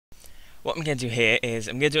what I'm going to do here is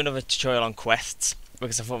I'm going to do another tutorial on quests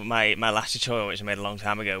because I thought my last tutorial, which I made a long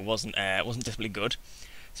time ago, wasn't particularly good.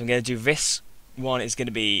 So I'm going to do this one. Is going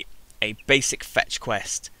to be a basic fetch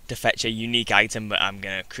quest to fetch a unique item that I'm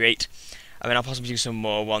going to create. I mean, I'll possibly do some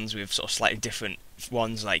more ones with sort of slightly different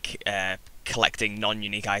ones, like collecting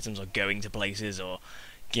non-unique items or going to places or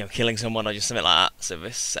killing someone or just something like that. So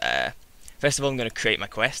this first of all, I'm going to create my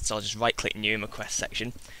quest. So I'll just right-click New in my quest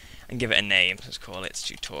section and give it a name. Let's call it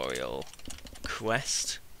Tutorial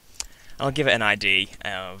Quest. I'll give it an ID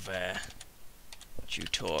of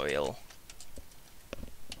Tutorial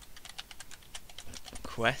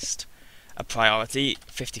Quest. A priority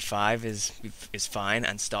 55 is fine,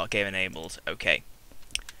 and start game enabled. Okay.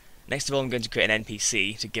 Next of all, I'm going to create an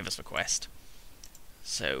NPC to give us the quest.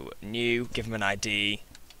 So new, give them an ID,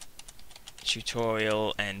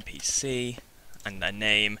 tutorial NPC, and a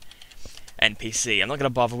name NPC. I'm not going to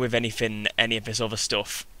bother with any of this other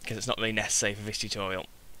stuff because it's not really necessary for this tutorial.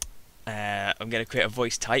 I'm going to create a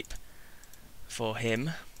voice type for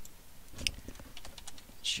him.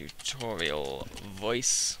 Tutorial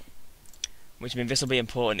voice, which means this will be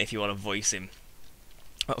important if you want to voice him.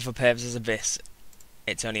 But for purposes of this,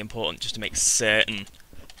 it's only important just to make certain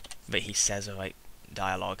that he says the right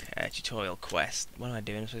dialogue. Tutorial quest. What am I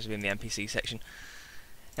doing? I'm supposed to be in the NPC section.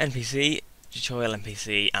 NPC, tutorial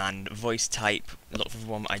NPC, and voice type. Look for the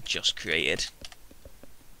one I just created.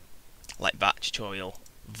 Like that, tutorial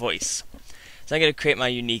voice. So I'm going to create my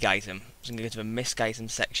unique item. So I'm going to go to the misc item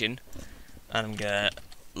section, and I'm going to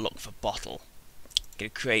look for bottle. I'm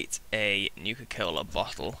going to create a Nuka-Cola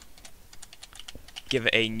bottle. Give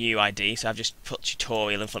it a new ID, so I've just put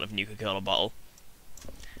tutorial in front of Nuka-Cola bottle.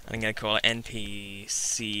 And I'm going to call it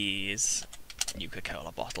NPC's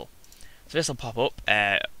Nuka-Cola bottle. So this will pop up.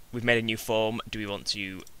 We've made a new form. Do we want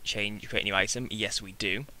to create a new item? Yes, we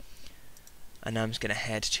do. And now I'm just going to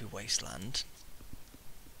head to Wasteland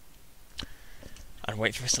and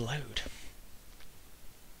wait for this to load.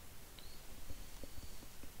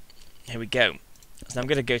 Here we go. So I'm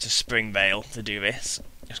going to go to Springvale to do this,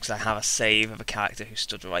 just because I have a save of a character who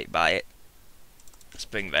stood right by it.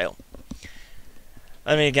 Springvale.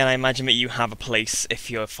 I mean, again, I imagine that you have a place,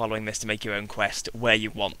 if you're following this to make your own quest, where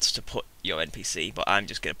you want to put your NPC, but I'm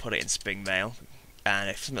just going to put it in Springvale, and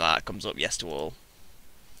if something like that comes up, yes to all.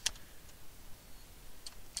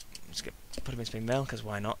 I'm just going to put him in Springvale, because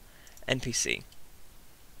why not? NPC.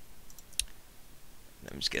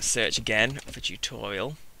 I'm just going to search again for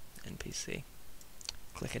tutorial NPC.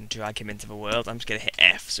 Click and drag him into the world. I'm just going to hit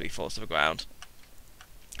F so he falls to the ground.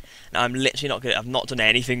 Now I'm literally not good. I've not done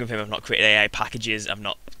anything with him. I've not created AI packages. I've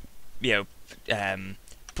not,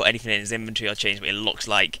 put anything in his inventory or changed what it looks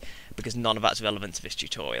like, because none of that's relevant to this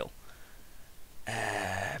tutorial.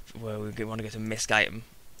 Well, we want to go to misc item,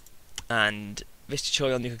 and this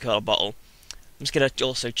tutorial Nuka-Cola bottle. I'm just going to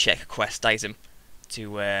also check a quest item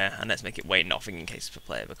to, and let's make it weight nothing in case the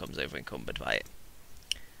player becomes over encumbered by it.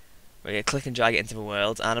 We're going to click and drag it into the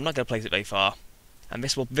world, and I'm not going to place it very far. And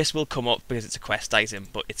this will come up because it's a quest item,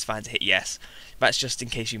 but it's fine to hit yes. That's just in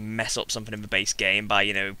case you mess up something in the base game by,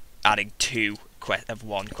 adding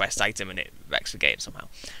one quest item and it wrecks the game somehow.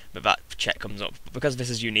 But that check comes up. But because this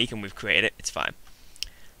is unique and we've created it, it's fine.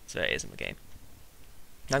 So it is in the game.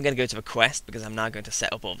 Now I'm going to go to the quest because I'm now going to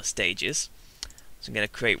set up all the stages. So I'm going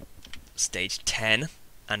to create stage 10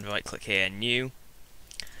 and right click here, new.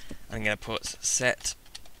 I'm going to put set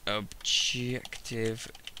objective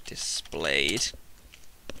displayed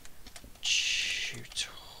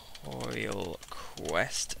tutorial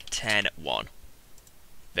quest 10.1.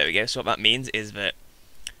 There we go. So what that means is that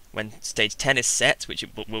when stage 10 is set, which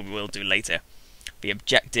we will do later, the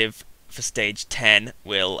objective for stage 10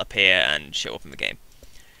 will appear and show up in the game.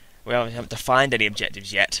 We haven't defined any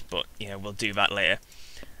objectives yet, but we'll do that later.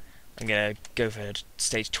 I'm going to go for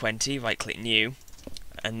stage 20, right click new,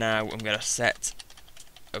 and now I'm going to set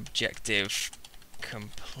objective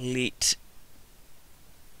completed.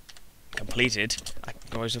 I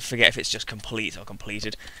always forget if it's just complete or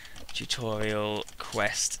completed. Tutorial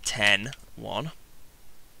quest 10.1.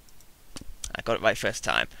 I got it right first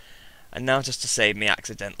time. And now, just to save me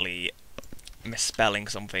accidentally misspelling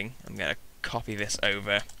something, I'm going to copy this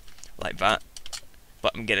over like that,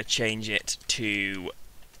 but I'm going to change it to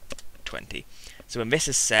 20. So when this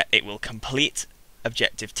is set, it will complete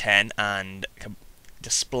objective 10 and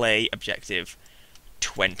display objective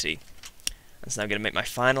 20. And so I'm going to make my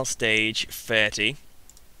final stage 30.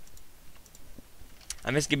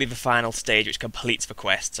 And this is going to be the final stage which completes the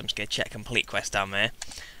quest. So I'm just going to check complete quest down there.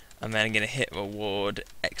 And then I'm going to hit reward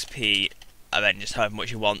XP, and then just however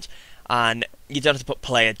much you want. And you don't have to put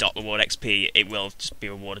player.reward XP, it will just be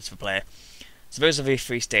rewarded to the player. So those are the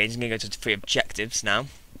 3 stages. I'm going to go to 3 objectives now.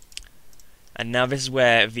 And now this is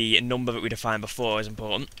where the number that we defined before is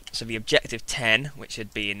important. So the objective 10, which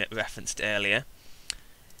had been referenced earlier,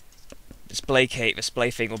 display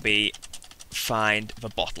thing will be find the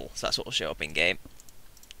bottle. So that's what will show up in game.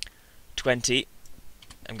 20,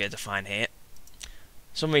 I'm going to define here.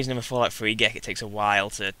 For some reason in the Fallout 3 GECK it takes a while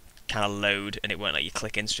to kind of load and it won't let you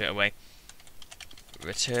click in straight away.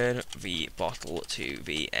 Return the bottle to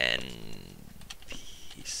the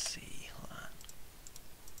NPC.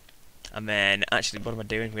 And then, actually, what am I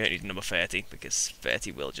doing? We don't need number 30 because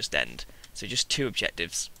 30 will just end. So just 2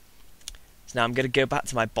 objectives. So now I'm going to go back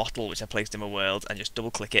to my bottle which I placed in my world and just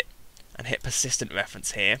double click it and hit persistent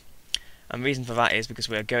reference here. And the reason for that is because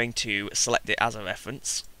we're going to select it as a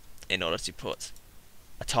reference in order to put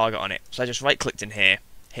a target on it. So I just right clicked in here,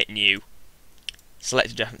 hit new,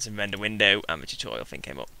 selected reference in render window, and the tutorial thing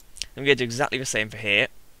came up. And we're going to do exactly the same for here.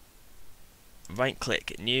 Right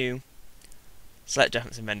click, new, select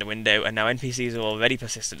reference in render window, and now NPCs are already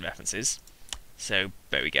persistent references. So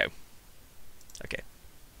there we go. Okay.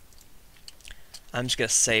 I'm just going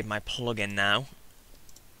to save my plugin now.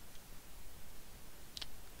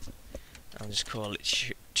 I'll just call it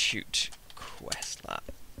shoot quest that.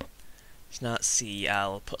 So now let's see,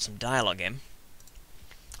 I'll put some dialogue in.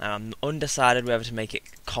 I'm undecided whether to make it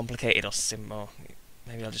complicated or simple.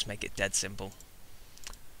 Maybe I'll just make it dead simple.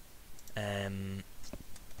 Can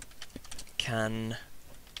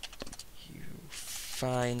you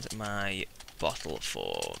find my bottle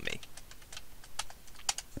for me?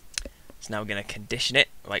 So now we're going to condition it,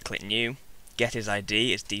 right click new, get his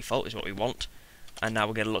ID as default is what we want, and now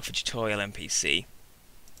we're going to look for tutorial NPC,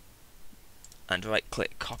 and right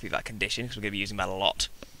click copy that condition because we're going to be using that a lot.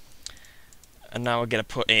 And now we're going to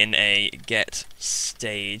put in a get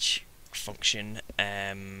stage function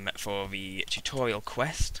for the tutorial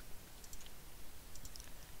quest.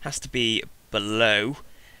 Has to be below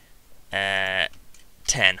 10.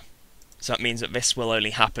 So that means that this will only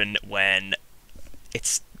happen when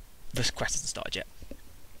this quest hasn't started yet.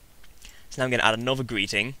 So now I'm going to add another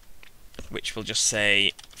greeting, which will just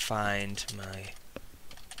say, find my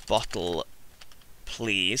bottle,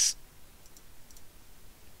 please.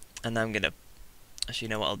 And now I'm going to, actually, you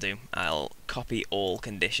know what I'll do? I'll copy all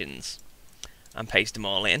conditions and paste them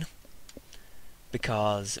all in,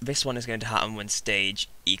 because this one is going to happen when stage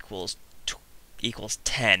equals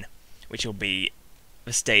 10, which will be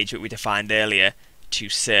the stage that we defined earlier to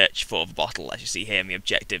search for the bottle. As you see here in the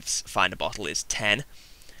objectives, find a bottle is 10.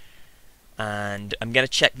 And I'm going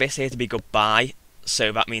to check this here to be goodbye,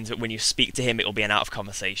 so that means that when you speak to him it will be an out of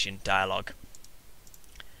conversation dialogue.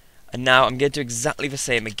 And now I'm going to do exactly the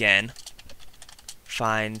same again.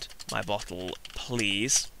 Find my bottle,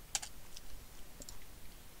 please.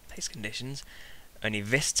 Paste conditions. Only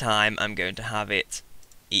this time I'm going to have it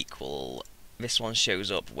equal, this one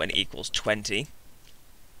shows up when it equals 20.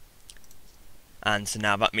 And so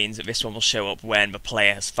now that means that this one will show up when the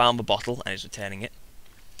player has found the bottle and is returning it.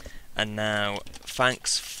 And now,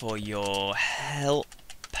 thanks for your help.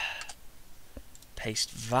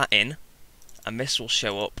 Paste that in, and this will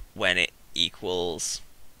show up when it equals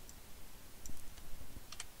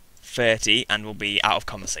 30 and will be out of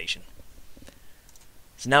conversation.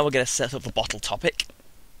 So now we're going to set up the bottle topic.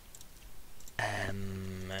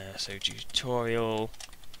 So tutorial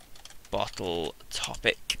bottle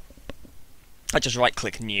topic. I just right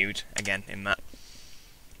click nude again in that.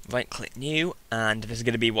 Right click new, and this is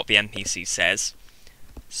going to be what the NPC says.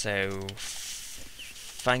 So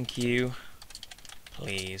thank you,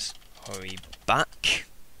 please hurry back.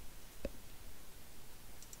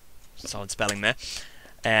 Solid spelling there.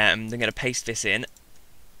 I'm going to paste this in,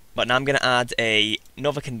 but now I'm going to add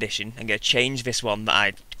another condition. I'm going to change this one that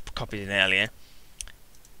I copied in earlier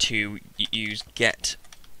to use get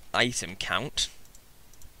item count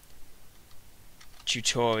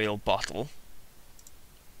tutorial bottle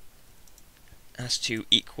has to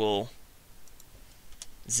equal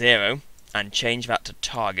 0 and change that to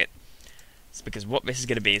target. It's because what this is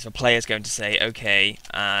going to be is the player's going to say, okay,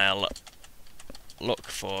 I'll look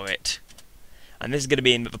for it, and this is going to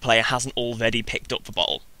mean that the player hasn't already picked up the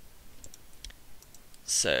bottle.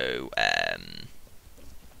 So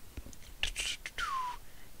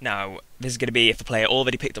now this is going to be if the player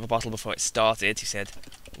already picked up a bottle before it started. He said,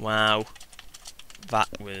 wow, that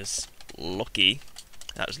was lucky.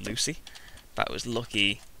 That was Lucy. That was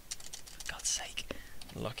lucky. For God's sake.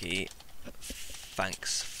 Lucky.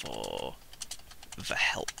 Thanks for the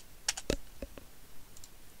help.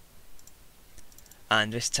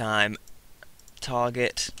 And this time,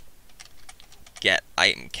 target, get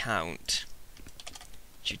item count,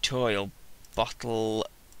 tutorial bottle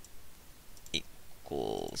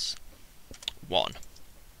equals 1.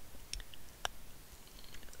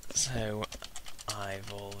 So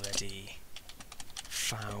I've already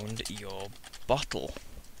found your bottle.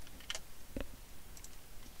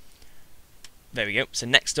 There we go. So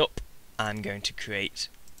next up, I'm going to create...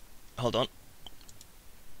 Hold on.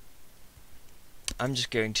 I'm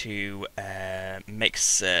just going to make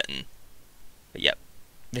certain... But yep,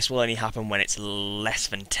 this will only happen when it's less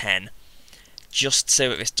than 10. Just so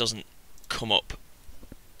that this doesn't come up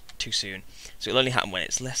too soon. So it'll only happen when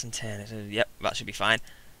it's less than 10. So, yep, that should be fine.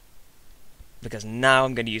 Because now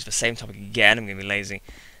I'm going to use the same topic again. I'm going to be lazy.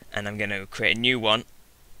 And I'm going to create a new one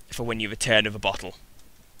for when you return with a bottle.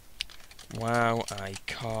 Wow, I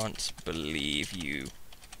can't believe you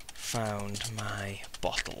found my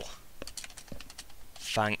bottle.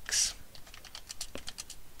 Thanks.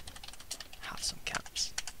 Have some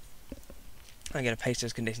caps. I'm going to paste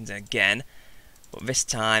those conditions in again, but this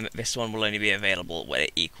time this one will only be available when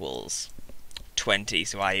it equals 20,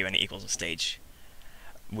 so i.e. when it equals a stage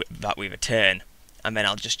that we return. And then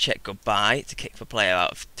I'll just check goodbye to kick the player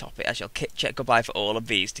out of topic. Actually, I'll check goodbye for all of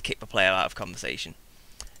these to kick the player out of conversation.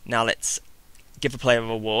 Now let's give the player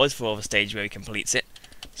rewards for all the stage where he completes it.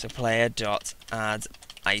 So player.add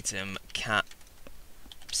item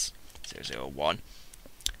caps 001.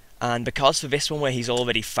 And because for this one where he's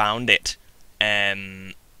already found it,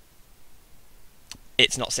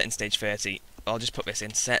 it's not set in stage 30. I'll just put this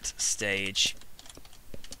in set stage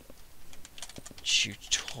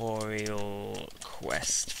tutorial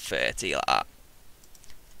quest 30 like that.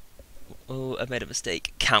 Oh, I've made a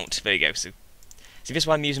mistake. Count. There you go. So if this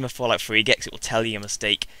one I'm using my Fallout 3 GECK, it will tell you a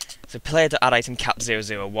mistake. So player.add item cap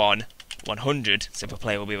 001 100. So the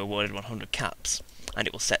player will be rewarded 100 caps, and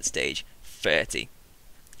it will set stage 30.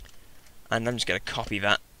 And I'm just going to copy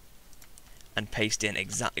that and paste in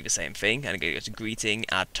exactly the same thing. And I'm going to go to greeting,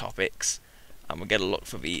 add topics, and we'll get a look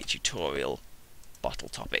for the tutorial bottle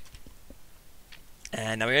topic.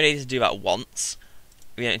 And now we only need to do that once.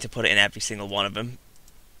 We don't need to put it in every single one of them,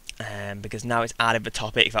 because now it's added the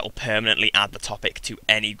topic. That will permanently add the topic to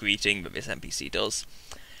any greeting that this NPC does.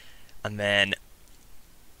 And then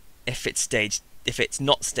if it's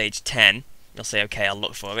not stage 10, you'll say okay, I'll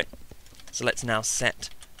look for it. So let's now set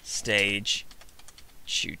stage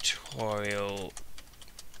tutorial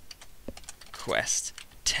quest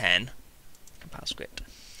 10 compile script.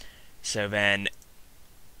 So then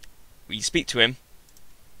we speak to him.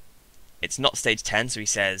 It's not stage 10, so he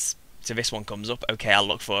says, so this one comes up, okay, I'll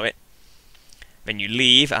look for it. Then you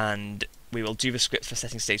leave, and we will do the script for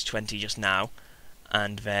setting stage 20 just now,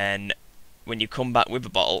 and then when you come back with the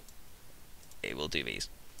bottle, it will do these.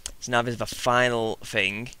 So now there's the final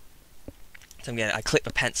thing. So I click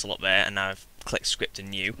the pencil up there, and now I've clicked script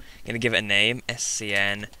and new. I'm going to give it a name,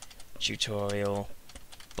 SCN tutorial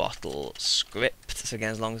bottle script. So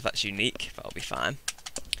again, as long as that's unique, that'll be fine.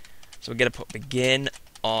 So we're going to put begin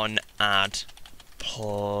on add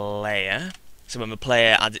player. So when the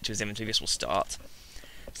player adds it to his inventory, this will start.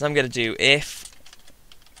 So I'm going to do if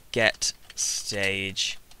get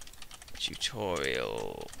stage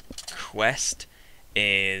tutorial quest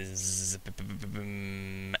is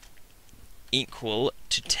equal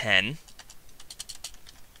to 10,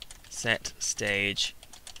 set stage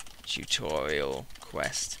tutorial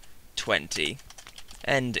quest 20,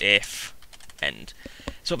 and if end.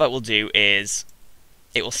 So what that will do is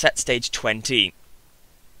it will set stage 20.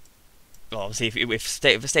 Well, obviously, if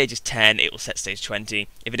the stage is 10, it will set stage 20.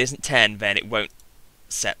 If it isn't 10, then it won't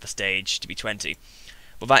set the stage to be 20.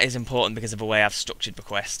 But that is important because of the way I've structured the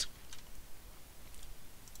quest.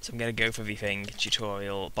 So I'm going to go for the thing,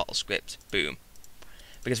 tutorial bottle script, boom.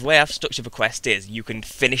 Because the way I've structured the quest is you can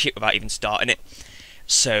finish it without even starting it.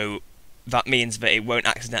 So that means that it won't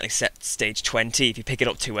accidentally set stage 20 if you pick it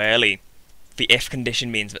up too early. The if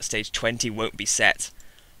condition means that stage 20 won't be set.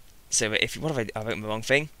 So that if what have I've written the wrong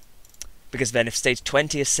thing? Because then if stage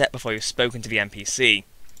 20 is set before you've spoken to the NPC,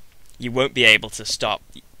 you won't be able to stop.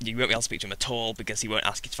 You won't be able to speak to him at all because he won't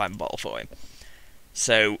ask you to find a bottle for him.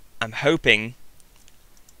 So I'm hoping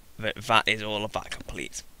that that is all of that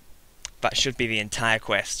complete. That should be the entire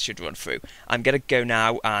quest should run through. I'm going to go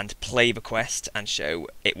now and play the quest and show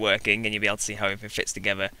it working, and you'll be able to see how everything fits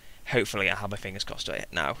together. Hopefully I have my fingers crossed right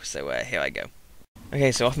now, so here I go.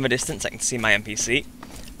 Okay, so off in the distance I can see my NPC,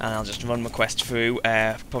 and I'll just run my quest through,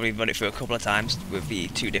 probably run it through a couple of times with the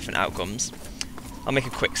two different outcomes. I'll make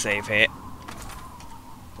a quick save here.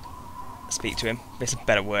 Speak to him. This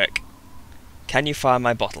better work. Can you find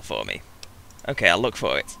my bottle for me? Okay, I'll look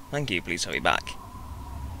for it. Thank you, please hurry back.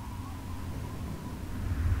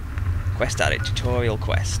 Quest added, tutorial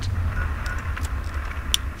quest.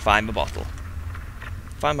 Find the bottle.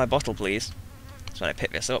 Find my bottle, please. So when I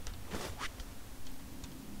pick this up,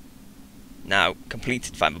 now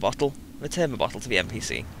completed, find my bottle, return my bottle to the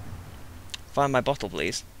NPC. Find my bottle,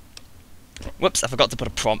 please. Whoops, I forgot to put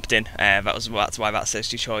a prompt in. That's why that says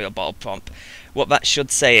tutorial bottle prompt. What that should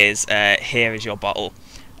say is, here is your bottle.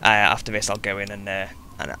 After this I'll go in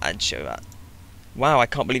and show that. Wow, I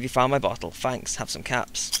can't believe you found my bottle. Thanks, have some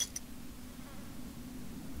caps.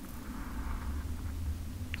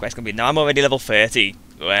 Quest complete. Now I'm already level 30.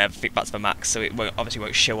 I think that's the max, so it obviously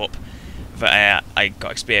won't show up that I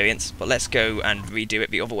got experience. But let's go and redo it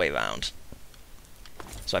the other way around.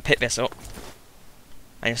 So I pick this up.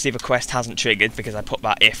 And you'll see the quest hasn't triggered because I put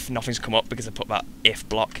that if. Nothing's come up because I put that if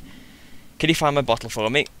block. Can you find my bottle for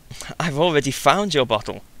me? I've already found your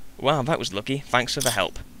bottle. Wow, that was lucky. Thanks for the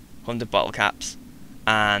help. 100 bottle caps.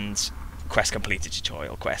 And quest completed,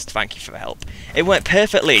 tutorial quest. Thank you for the help. It went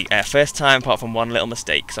perfectly. First time apart from one little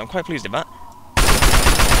mistake. So I'm quite pleased with that.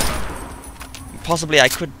 Possibly I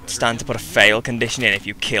could stand to put a fail condition in if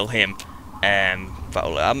you kill him. But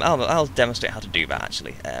I'll demonstrate how to do that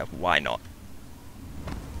actually. Why not?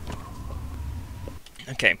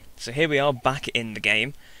 Okay, so here we are back in the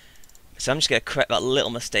game. So I'm just going to correct that little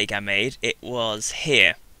mistake I made. It was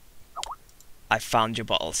here. I found your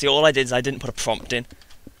bottle. See, all I did is I didn't put a prompt in.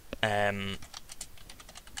 I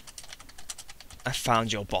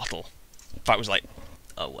found your bottle. That was like,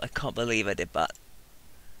 oh, I can't believe I did that.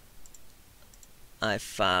 I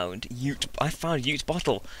found Ute's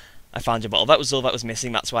bottle. I found your bottle. That was all that was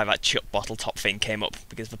missing. That's why that chuck bottle top thing came up,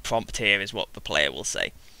 because the prompt here is what the player will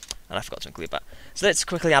say. And I forgot to include that. So let's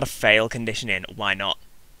quickly add a fail condition in. Why not?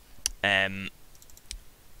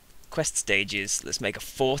 Quest stages. Let's make a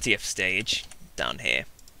 40th stage down here.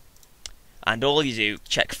 And all you do,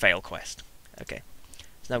 check fail quest. Okay.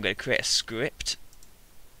 So now I'm going to create a script.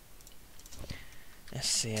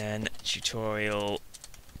 SCN tutorial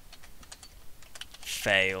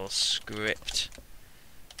fail script.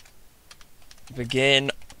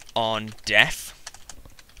 Begin on death.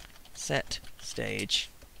 Set stage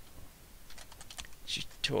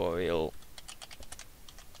tutorial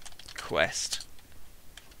quest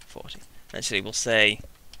 40. Actually, we'll say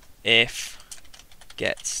if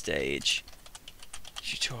get stage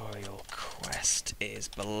tutorial quest is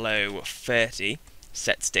below 30,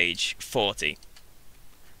 set stage 40.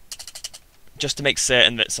 Just to make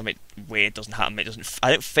certain that something weird doesn't happen.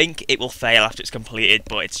 I don't think it will fail after it's completed,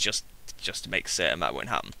 but it's just to make certain that won't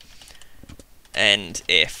happen. And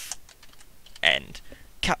if end.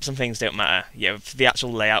 Caps and things don't matter. Yeah, the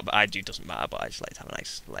actual layout that I do doesn't matter, but I just like to have a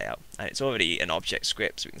nice layout. And it's already an object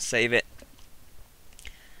script, so we can save it.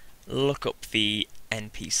 Look up the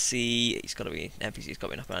NPC. NPC's got to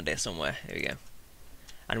be up around here somewhere. Here we go.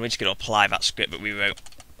 And we're just going to apply that script that we wrote.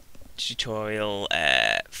 Tutorial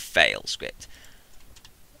fail script.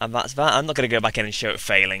 And that's that. I'm not going to go back in and show it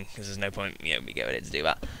failing, because there's no point, me going in to do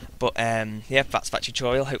that. But yeah, that's that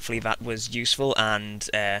tutorial. Hopefully that was useful and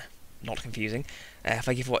not confusing.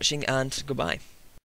 Thank you for watching, and goodbye.